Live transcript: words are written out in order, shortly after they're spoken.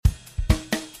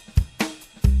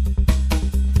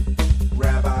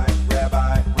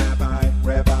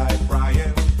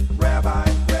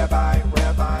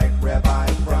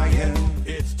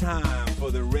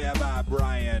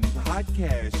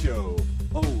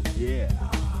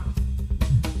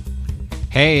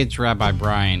Hey, it's Rabbi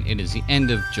Brian. It is the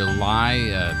end of July,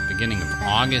 beginning of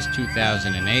August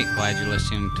 2008. Glad you're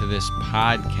listening to this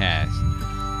podcast.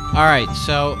 All right,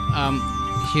 so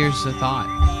here's the thought.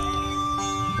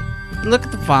 Look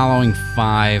at the following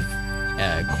 5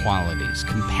 qualities: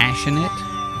 compassionate,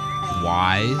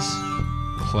 wise,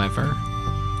 clever,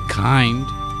 kind,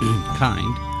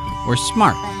 or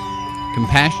smart.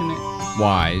 Compassionate,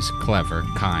 wise, clever,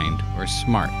 kind, or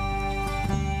smart.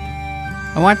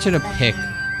 I want you to pick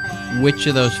which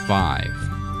of those 5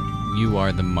 you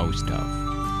are the most of.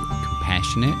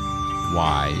 Compassionate,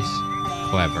 wise,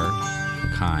 clever,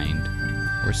 kind,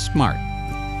 or smart.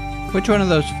 Which one of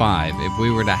those 5, if we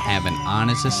were to have an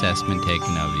honest assessment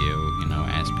taken of you,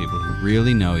 ask people who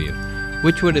really know you,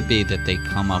 which would it be that they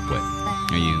come up with?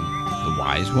 Are you the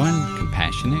wise one,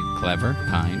 compassionate, clever,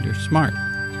 kind, or smart?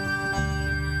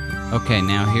 Okay,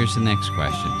 now here's the next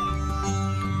question.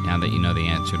 Now that you know the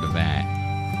answer to that,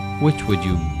 which would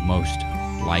you most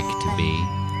like to be?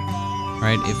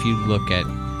 Right? If you look at,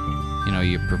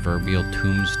 your proverbial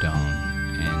tombstone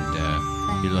and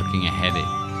you're looking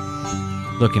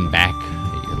back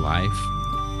at your life,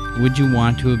 would you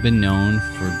want to have been known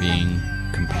for being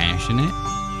compassionate,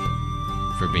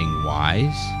 for being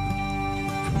wise,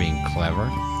 for being clever,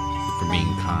 for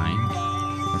being kind,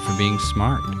 or for being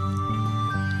smart?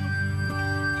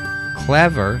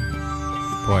 Clever,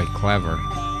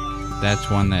 that's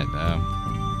one that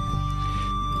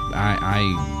I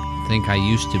think I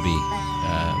used to be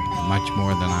much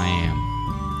more than I am.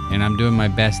 And I'm doing my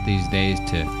best these days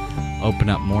to open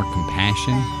up more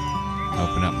compassion,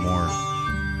 open up more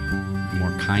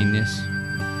kindness,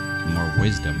 more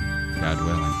wisdom, God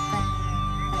willing.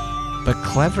 But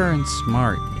clever and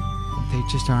smart, they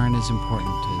just aren't as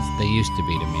important as they used to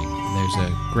be to me. There's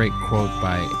a great quote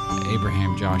by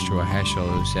Abraham Joshua Heschel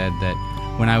who said that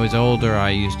when I was older, I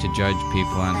used to judge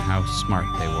people on how smart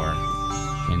they were,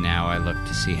 and now I look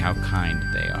to see how kind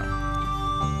they are.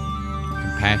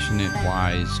 Compassionate,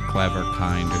 wise, clever,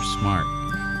 kind, or smart.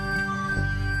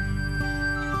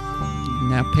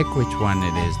 Now pick which one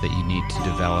it is that you need to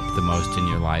develop the most in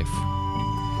your life.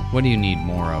 What do you need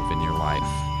more of in your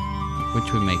life?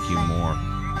 Which would make you more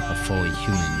a fully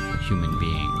human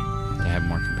being? To have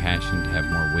more compassion, to have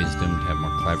more wisdom, to have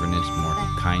more cleverness, more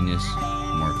kindness,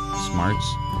 more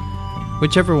smarts.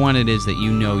 Whichever one it is that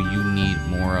you know you need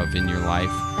more of in your life,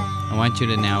 I want you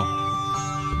to now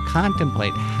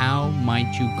contemplate how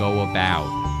might you go about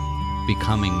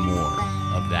becoming more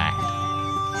of that.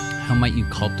 How might you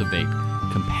cultivate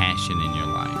compassion in your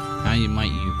life? How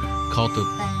might you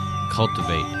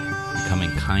cultivate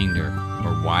becoming kinder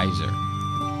or wiser?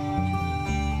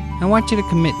 I want you to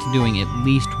commit to doing at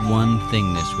least one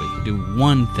thing this week. Do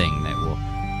one thing that will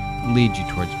lead you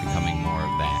towards becoming more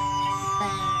of that.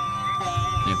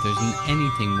 And if there's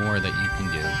anything more that you can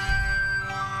do,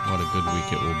 what a good week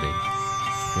it will be.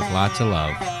 With lots of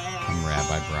love, I'm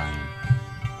Rabbi Brian.